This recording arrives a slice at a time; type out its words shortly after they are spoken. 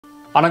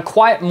On a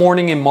quiet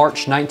morning in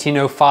March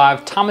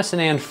 1905, Thomas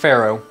and Ann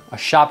Farrow, a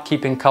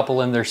shopkeeping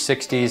couple in their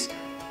 60s,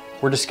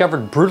 were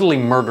discovered brutally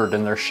murdered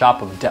in their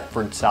shop of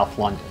Deptford, South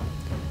London.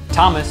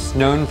 Thomas,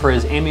 known for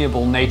his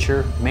amiable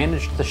nature,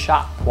 managed the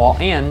shop, while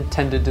Ann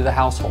tended to the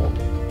household.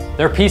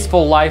 Their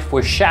peaceful life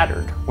was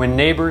shattered when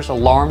neighbors,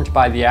 alarmed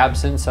by the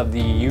absence of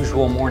the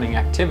usual morning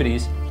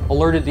activities,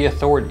 alerted the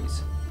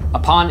authorities.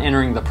 Upon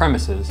entering the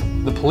premises,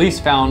 the police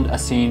found a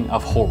scene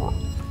of horror.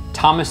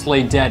 Thomas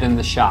lay dead in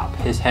the shop,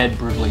 his head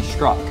brutally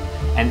struck,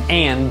 and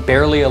Ann,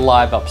 barely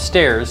alive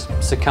upstairs,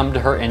 succumbed to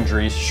her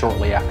injuries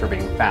shortly after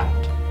being found.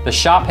 The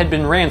shop had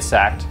been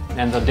ransacked,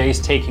 and the day's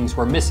takings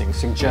were missing,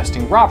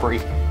 suggesting robbery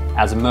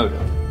as a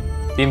motive.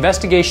 The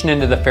investigation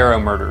into the Farrow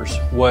murders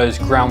was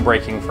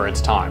groundbreaking for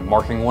its time,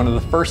 marking one of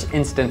the first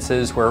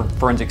instances where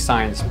forensic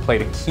science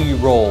played a key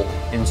role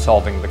in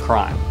solving the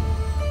crime.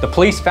 The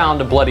police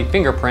found a bloody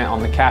fingerprint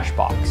on the cash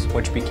box,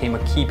 which became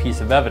a key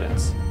piece of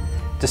evidence.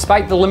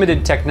 Despite the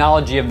limited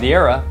technology of the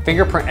era,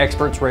 fingerprint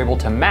experts were able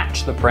to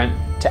match the print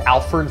to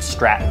Alfred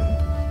Stratton,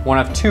 one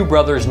of two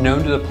brothers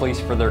known to the police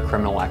for their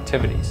criminal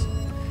activities.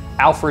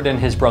 Alfred and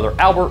his brother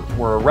Albert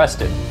were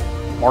arrested,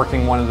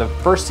 marking one of the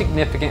first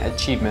significant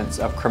achievements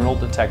of criminal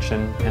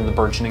detection in the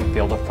burgeoning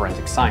field of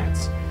forensic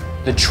science.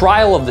 The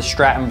trial of the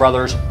Stratton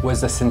brothers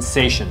was a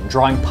sensation,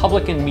 drawing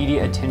public and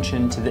media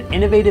attention to the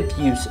innovative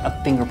use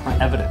of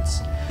fingerprint evidence.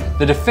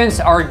 The defense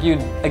argued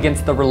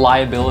against the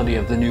reliability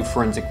of the new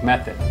forensic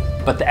method,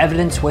 but the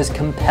evidence was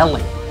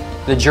compelling.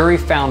 The jury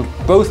found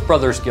both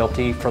brothers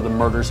guilty for the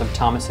murders of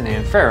Thomas and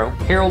Ann Farrow,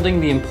 heralding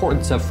the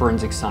importance of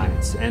forensic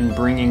science and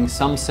bringing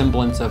some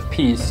semblance of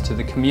peace to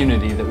the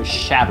community that was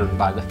shattered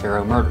by the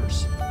Farrow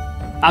murders.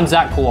 I'm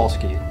Zach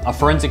Kowalski, a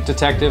forensic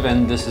detective,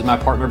 and this is my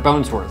partner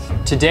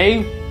Bonesworth.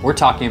 Today, we're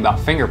talking about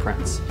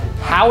fingerprints,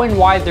 how and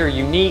why they're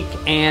unique,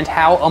 and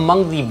how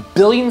among the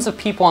billions of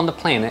people on the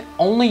planet,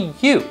 only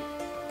you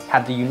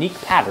have the unique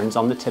patterns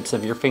on the tips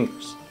of your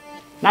fingers.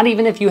 Not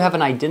even if you have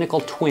an identical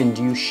twin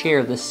do you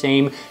share the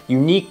same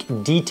unique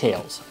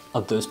details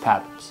of those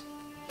patterns.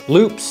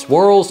 Loops,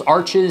 whorls,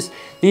 arches,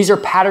 these are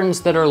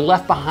patterns that are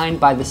left behind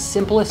by the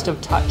simplest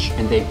of touch,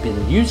 and they've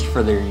been used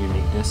for their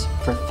uniqueness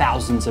for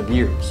thousands of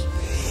years.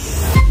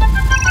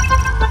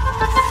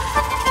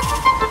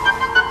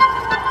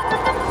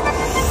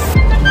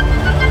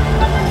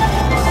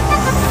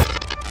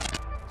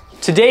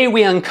 Today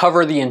we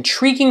uncover the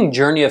intriguing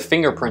journey of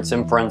fingerprints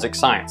in forensic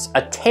science,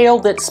 a tale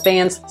that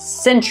spans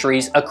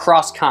centuries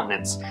across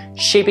continents,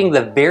 shaping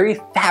the very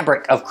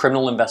fabric of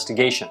criminal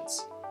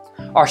investigations.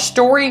 Our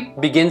story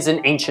begins in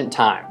ancient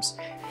times.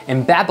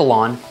 In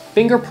Babylon,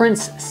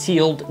 fingerprints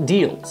sealed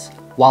deals,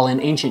 while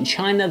in ancient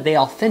China they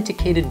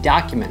authenticated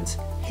documents,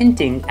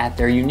 hinting at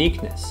their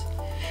uniqueness.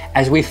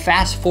 As we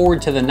fast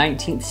forward to the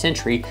 19th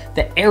century,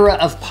 the era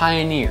of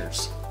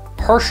pioneers,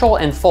 Herschel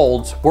and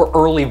Folds were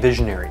early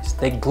visionaries.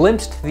 They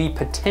glimpsed the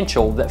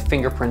potential that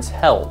fingerprints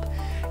held.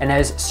 And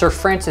as Sir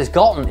Francis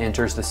Galton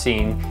enters the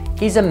scene,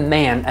 he's a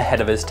man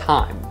ahead of his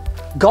time.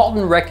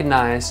 Galton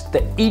recognized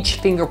that each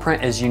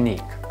fingerprint is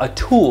unique, a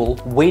tool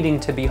waiting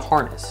to be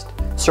harnessed.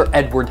 Sir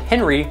Edward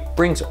Henry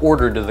brings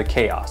order to the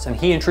chaos, and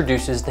he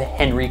introduces the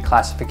Henry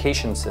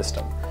classification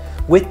system.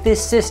 With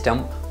this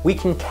system, we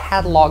can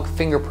catalog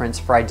fingerprints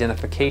for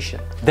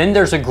identification. Then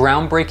there's a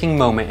groundbreaking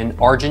moment in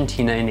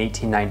Argentina in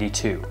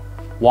 1892.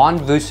 Juan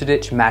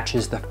Vucetich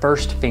matches the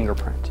first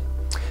fingerprint.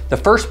 The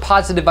first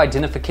positive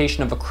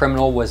identification of a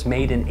criminal was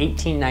made in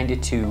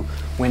 1892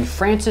 when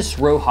Frances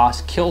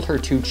Rojas killed her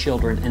two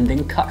children and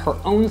then cut her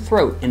own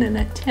throat in an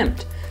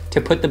attempt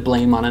to put the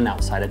blame on an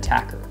outside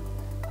attacker.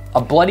 A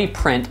bloody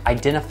print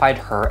identified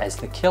her as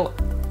the killer.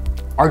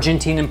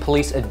 Argentinian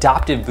police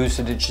adopted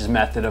Vucetich's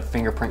method of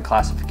fingerprint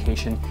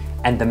classification,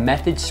 and the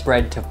method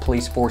spread to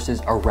police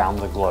forces around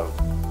the globe.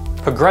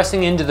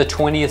 Progressing into the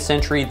 20th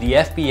century, the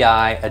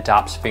FBI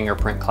adopts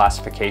fingerprint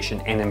classification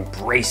and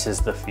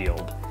embraces the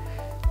field.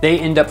 They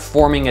end up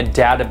forming a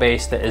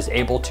database that is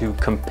able to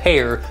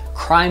compare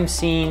crime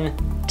scene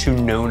to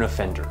known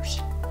offenders.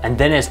 And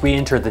then as we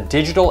enter the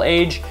digital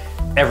age,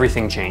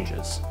 everything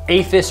changes.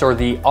 AFIS, or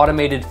the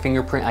Automated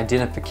Fingerprint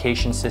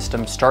Identification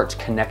System, starts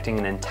connecting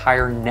an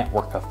entire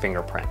network of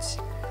fingerprints.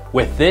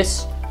 With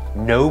this,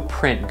 no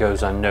print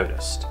goes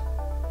unnoticed.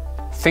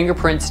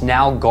 Fingerprints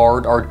now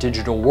guard our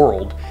digital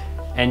world,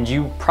 and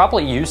you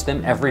probably use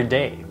them every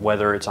day,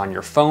 whether it's on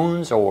your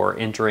phones or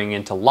entering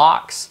into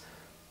locks.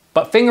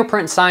 But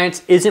fingerprint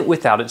science isn't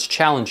without its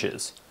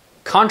challenges.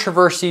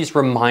 Controversies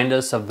remind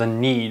us of the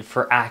need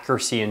for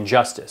accuracy and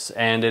justice,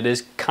 and it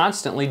is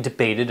constantly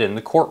debated in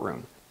the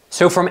courtroom.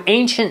 So from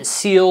ancient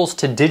seals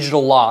to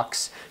digital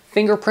locks,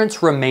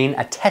 fingerprints remain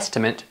a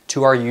testament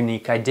to our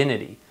unique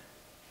identity,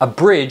 a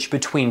bridge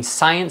between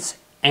science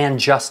and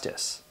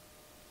justice.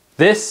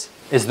 This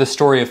is the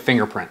story of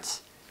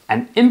fingerprints,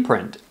 an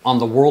imprint on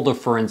the world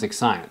of forensic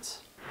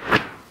science.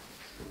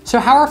 So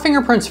how are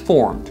fingerprints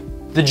formed?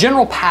 The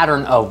general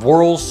pattern of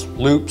whorls,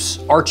 loops,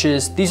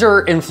 arches, these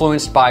are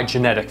influenced by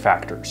genetic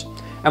factors.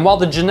 And while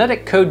the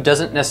genetic code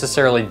doesn't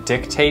necessarily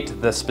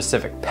dictate the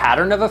specific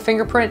pattern of a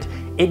fingerprint,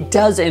 it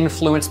does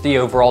influence the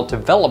overall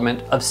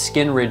development of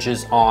skin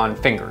ridges on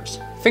fingers.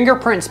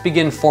 Fingerprints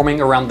begin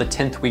forming around the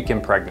 10th week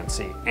in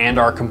pregnancy and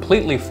are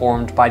completely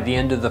formed by the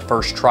end of the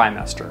first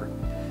trimester.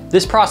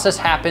 This process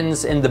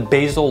happens in the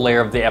basal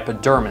layer of the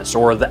epidermis,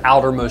 or the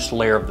outermost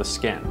layer of the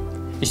skin.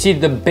 You see,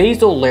 the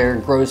basal layer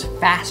grows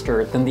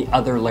faster than the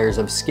other layers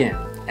of skin,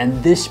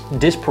 and this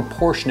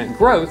disproportionate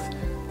growth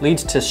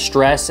leads to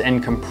stress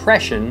and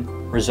compression,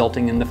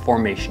 resulting in the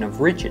formation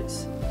of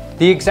ridges.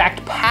 The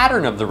exact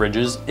pattern of the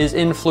ridges is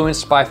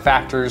influenced by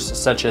factors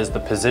such as the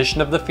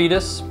position of the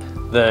fetus,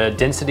 the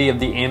density of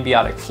the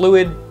amniotic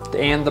fluid,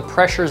 and the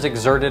pressures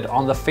exerted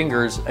on the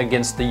fingers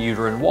against the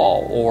uterine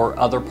wall or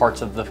other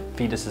parts of the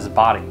fetus's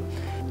body.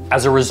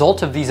 As a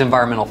result of these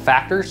environmental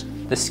factors,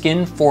 the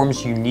skin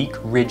forms unique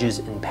ridges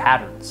and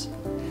patterns.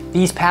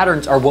 These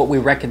patterns are what we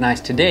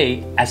recognize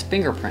today as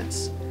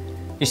fingerprints.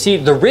 You see,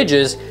 the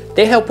ridges,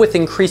 they help with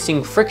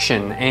increasing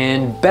friction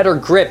and better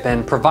grip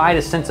and provide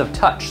a sense of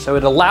touch, so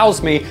it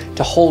allows me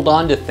to hold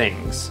on to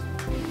things.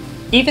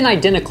 Even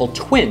identical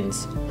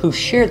twins who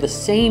share the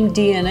same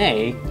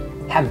DNA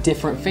have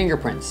different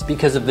fingerprints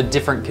because of the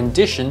different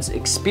conditions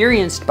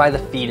experienced by the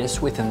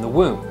fetus within the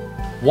womb.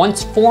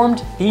 Once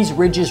formed, these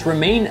ridges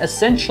remain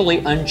essentially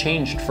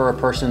unchanged for a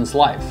person's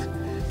life.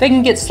 They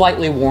can get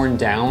slightly worn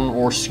down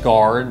or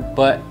scarred,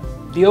 but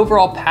the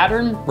overall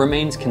pattern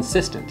remains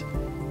consistent.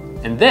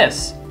 And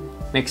this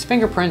makes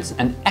fingerprints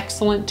an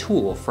excellent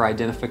tool for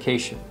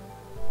identification.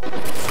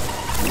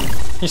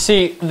 You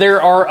see,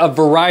 there are a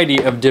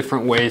variety of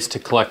different ways to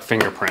collect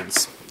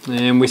fingerprints.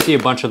 And we see a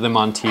bunch of them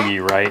on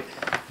TV, right?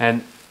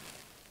 And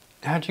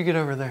how'd you get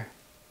over there?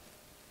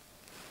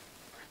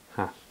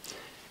 Huh.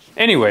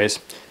 Anyways,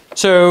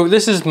 so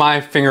this is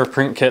my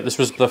fingerprint kit. This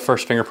was the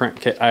first fingerprint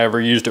kit I ever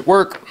used at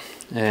work.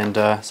 And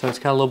so it's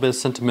got a little bit of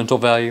sentimental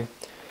value.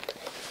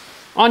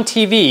 On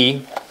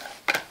TV,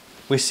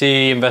 we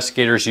see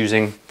investigators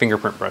using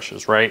fingerprint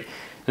brushes, right?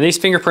 And these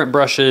fingerprint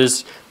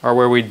brushes are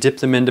where we dip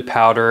them into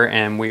powder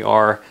and we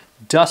are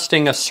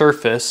dusting a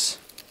surface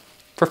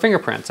for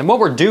fingerprints. And what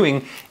we're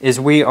doing is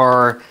we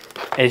are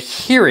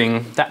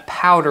adhering that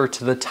powder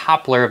to the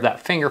top layer of that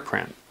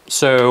fingerprint.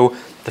 So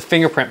the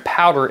fingerprint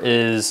powder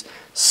is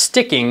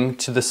sticking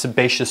to the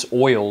sebaceous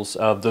oils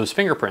of those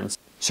fingerprints.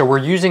 So we're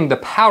using the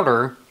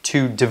powder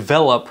to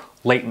develop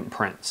latent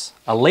prints.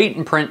 A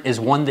latent print is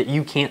one that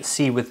you can't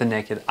see with the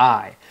naked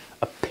eye.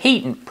 A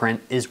patent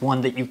print is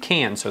one that you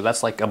can. So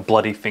that's like a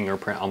bloody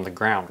fingerprint on the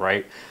ground,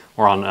 right?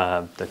 Or on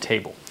the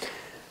table.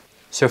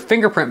 So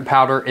fingerprint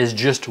powder is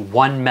just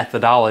one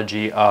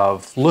methodology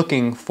of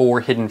looking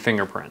for hidden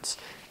fingerprints.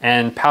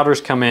 And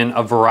powders come in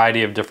a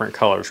variety of different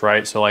colors,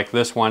 right? So like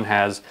this one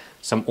has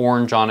some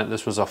orange on it.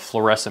 This was a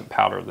fluorescent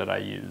powder that I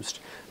used.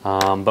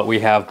 But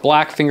we have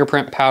black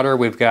fingerprint powder.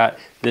 We've got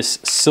this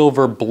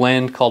silver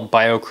blend called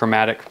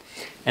biochromatic.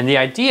 And the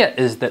idea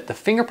is that the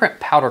fingerprint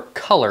powder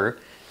color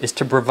is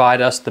to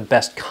provide us the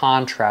best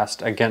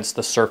contrast against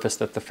the surface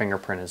that the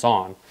fingerprint is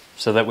on,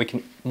 so that we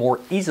can more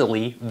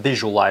easily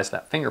visualize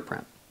that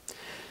fingerprint.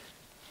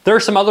 There are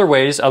some other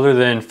ways other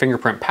than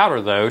fingerprint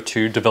powder though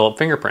to develop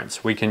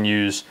fingerprints. We can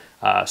use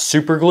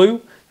super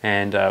glue,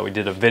 and we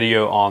did a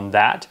video on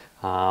that.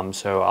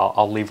 So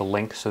I'll leave a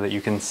link so that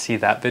you can see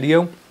that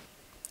video.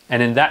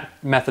 And in that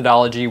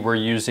methodology, we're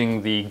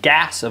using the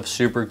gas of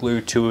super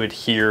glue to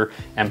adhere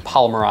and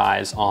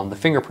polymerize on the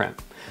fingerprint.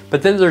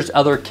 But then there's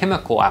other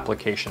chemical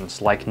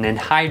applications like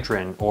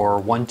ninhydrin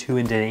or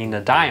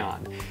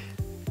 1,2-indanidione.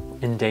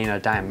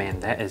 Indanidione, man,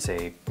 that is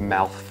a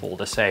mouthful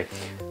to say.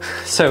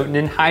 So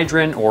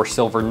ninhydrin or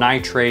silver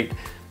nitrate,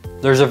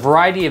 there's a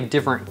variety of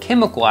different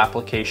chemical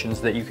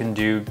applications that you can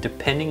do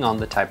depending on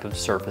the type of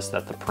surface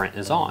that the print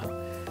is on.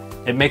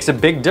 It makes a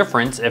big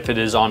difference if it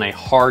is on a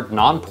hard,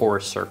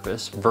 non-porous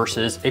surface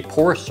versus a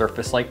porous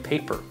surface like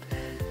paper.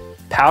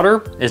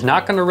 Powder is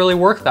not going to really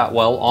work that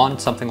well on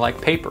something like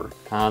paper.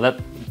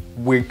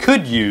 We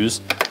could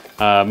use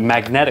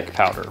magnetic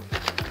powder.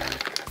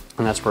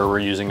 And that's where we're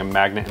using a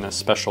magnet and a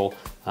special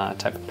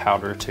type of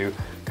powder to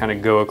kind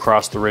of go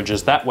across the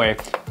ridges that way.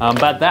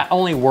 But that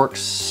only works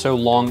so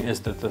long as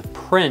that the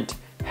print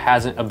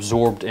hasn't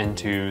absorbed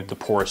into the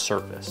porous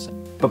surface.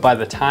 But by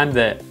the time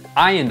that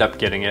I end up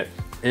getting it,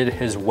 it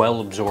has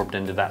well absorbed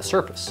into that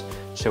surface.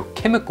 So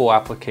chemical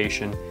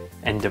application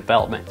and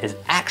development is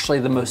actually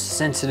the most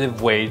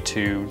sensitive way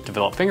to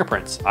develop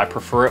fingerprints. I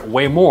prefer it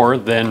way more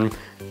than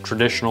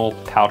traditional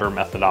powder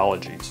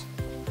methodologies.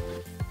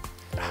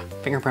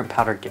 Fingerprint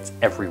powder gets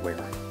everywhere.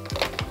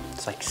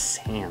 It's like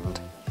sand.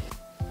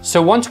 So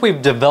once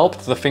we've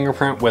developed the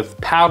fingerprint with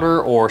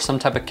powder or some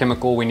type of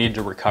chemical, we need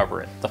to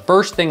recover it. The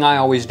first thing I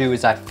always do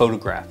is I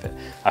photograph it.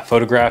 I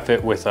photograph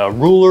it with a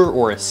ruler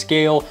or a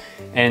scale,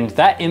 and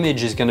that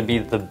image is gonna be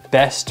the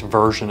best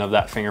version of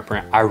that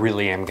fingerprint I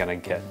really am gonna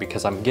get,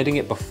 because I'm getting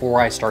it before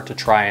I start to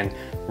try and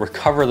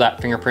recover that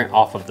fingerprint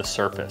off of the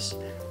surface.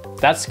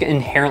 That's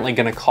inherently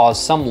gonna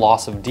cause some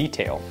loss of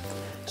detail.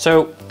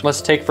 So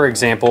let's take, for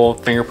example,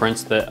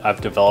 fingerprints that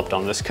I've developed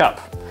on this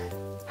cup.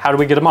 How do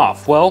we get them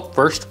off? Well,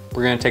 first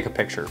we're gonna take a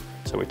picture.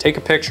 So we take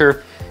a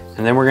picture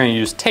and then we're gonna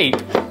use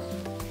tape.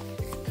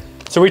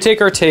 So we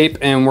take our tape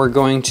and we're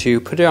going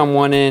to put it on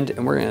one end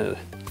and we're gonna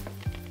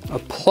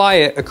apply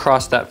it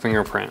across that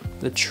fingerprint.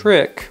 The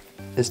trick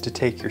is to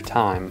take your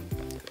time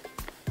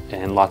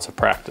and lots of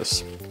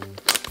practice.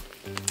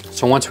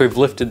 So once we've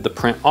lifted the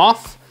print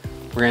off,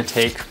 we're gonna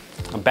take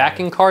a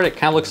backing card. It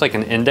kind of looks like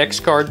an index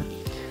card.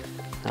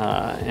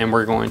 And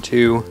we're going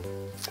to,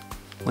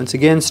 once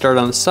again, start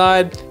on the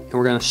side and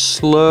we're gonna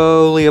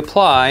slowly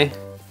apply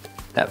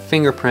that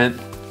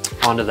fingerprint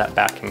onto that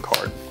backing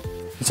card.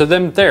 And so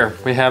then there,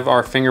 we have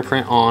our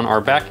fingerprint on our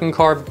backing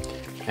card,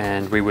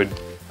 and we would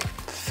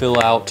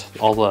fill out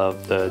all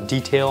of the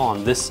detail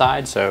on this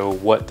side, so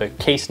what the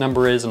case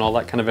number is and all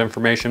that kind of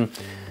information,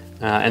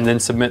 and then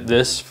submit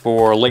this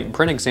for a latent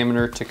print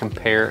examiner to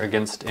compare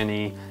against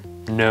any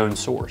known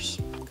source.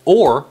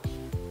 Or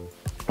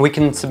we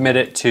can submit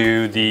it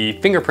to the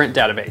fingerprint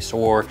database,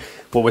 or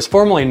what was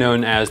formerly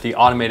known as the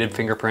Automated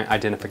Fingerprint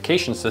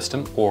Identification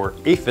System, or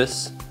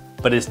AFIS,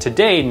 but is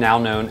today now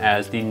known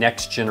as the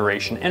Next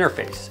Generation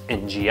Interface,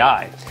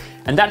 NGI.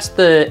 And that's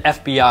the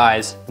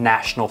FBI's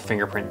National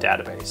Fingerprint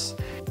Database.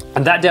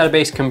 And that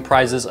database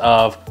comprises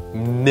of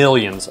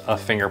millions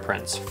of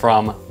fingerprints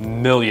from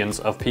millions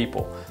of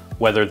people,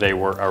 whether they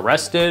were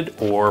arrested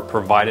or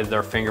provided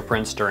their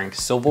fingerprints during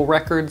civil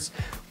records.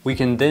 We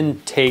can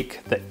then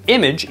take the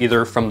image,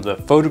 either from the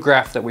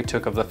photograph that we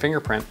took of the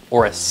fingerprint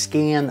or a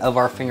scan of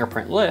our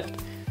fingerprint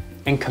lift,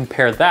 and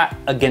compare that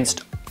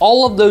against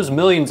all of those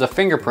millions of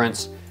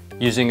fingerprints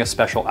using a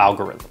special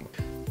algorithm.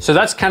 So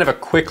that's kind of a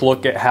quick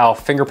look at how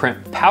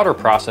fingerprint powder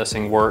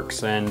processing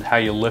works and how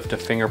you lift a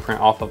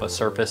fingerprint off of a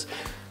surface.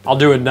 I'll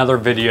do another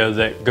video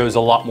that goes a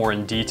lot more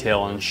in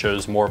detail and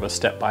shows more of a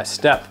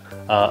step-by-step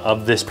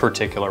of this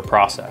particular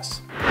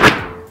process.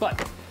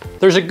 But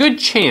there's a good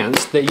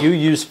chance that you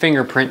use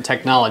fingerprint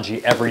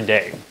technology every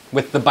day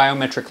with the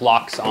biometric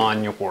locks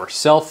on your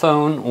cell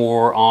phone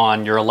or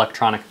on your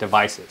electronic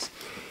devices.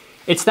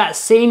 It's that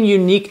same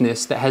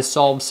uniqueness that has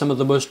solved some of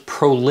the most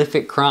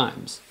prolific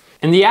crimes.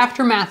 In the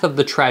aftermath of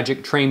the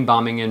tragic train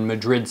bombing in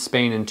Madrid,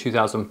 Spain in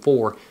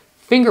 2004,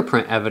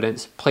 fingerprint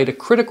evidence played a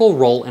critical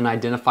role in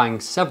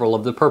identifying several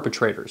of the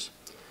perpetrators.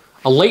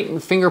 A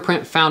latent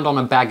fingerprint found on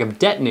a bag of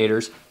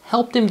detonators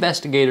helped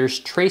investigators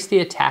trace the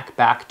attack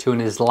back to an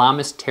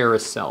Islamist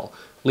terrorist cell,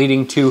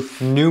 leading to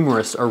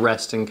numerous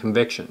arrests and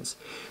convictions.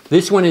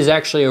 This one is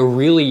actually a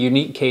really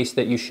unique case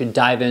that you should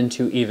dive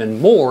into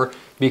even more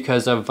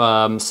because of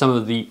some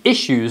of the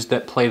issues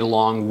that played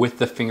along with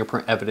the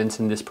fingerprint evidence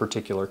in this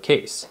particular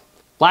case.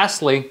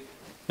 Lastly,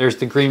 there's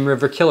the Green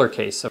River Killer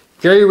case.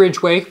 Gary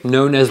Ridgway,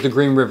 known as the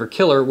Green River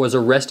Killer, was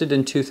arrested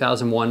in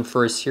 2001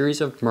 for a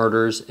series of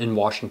murders in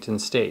Washington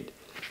state,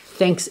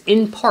 thanks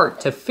in part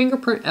to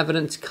fingerprint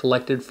evidence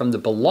collected from the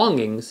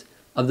belongings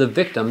of the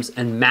victims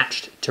and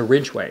matched to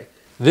Ridgway.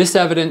 This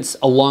evidence,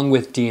 along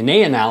with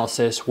DNA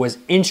analysis, was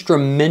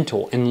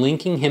instrumental in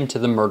linking him to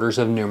the murders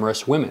of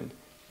numerous women,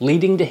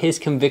 leading to his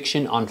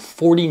conviction on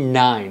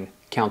 49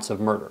 counts of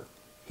murder.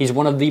 He's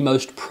one of the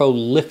most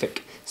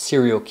prolific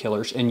serial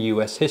killers in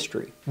US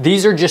history.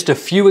 These are just a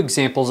few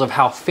examples of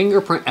how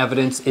fingerprint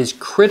evidence is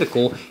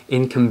critical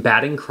in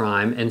combating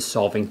crime and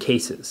solving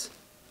cases.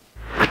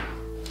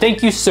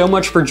 Thank you so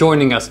much for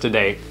joining us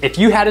today. If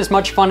you had as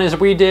much fun as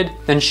we did,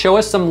 then show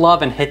us some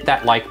love and hit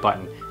that like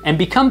button. And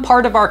become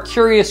part of our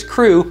curious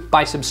crew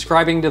by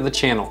subscribing to the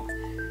channel.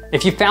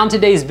 If you found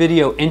today's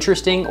video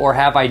interesting or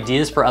have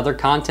ideas for other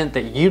content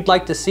that you'd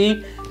like to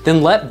see,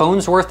 then let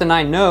Bonesworth and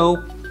I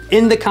know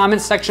in the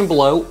comments section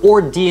below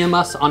or DM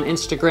us on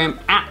Instagram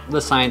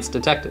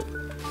 @TheScienceDetective.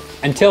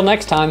 Until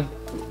next time,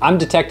 I'm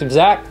Detective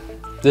Zach.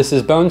 This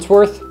is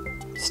Bonesworth.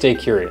 Stay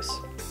curious.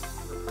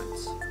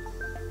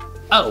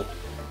 Oh,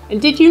 and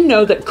did you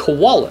know that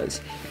koalas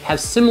have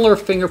similar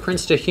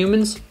fingerprints to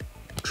humans?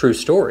 True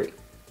story.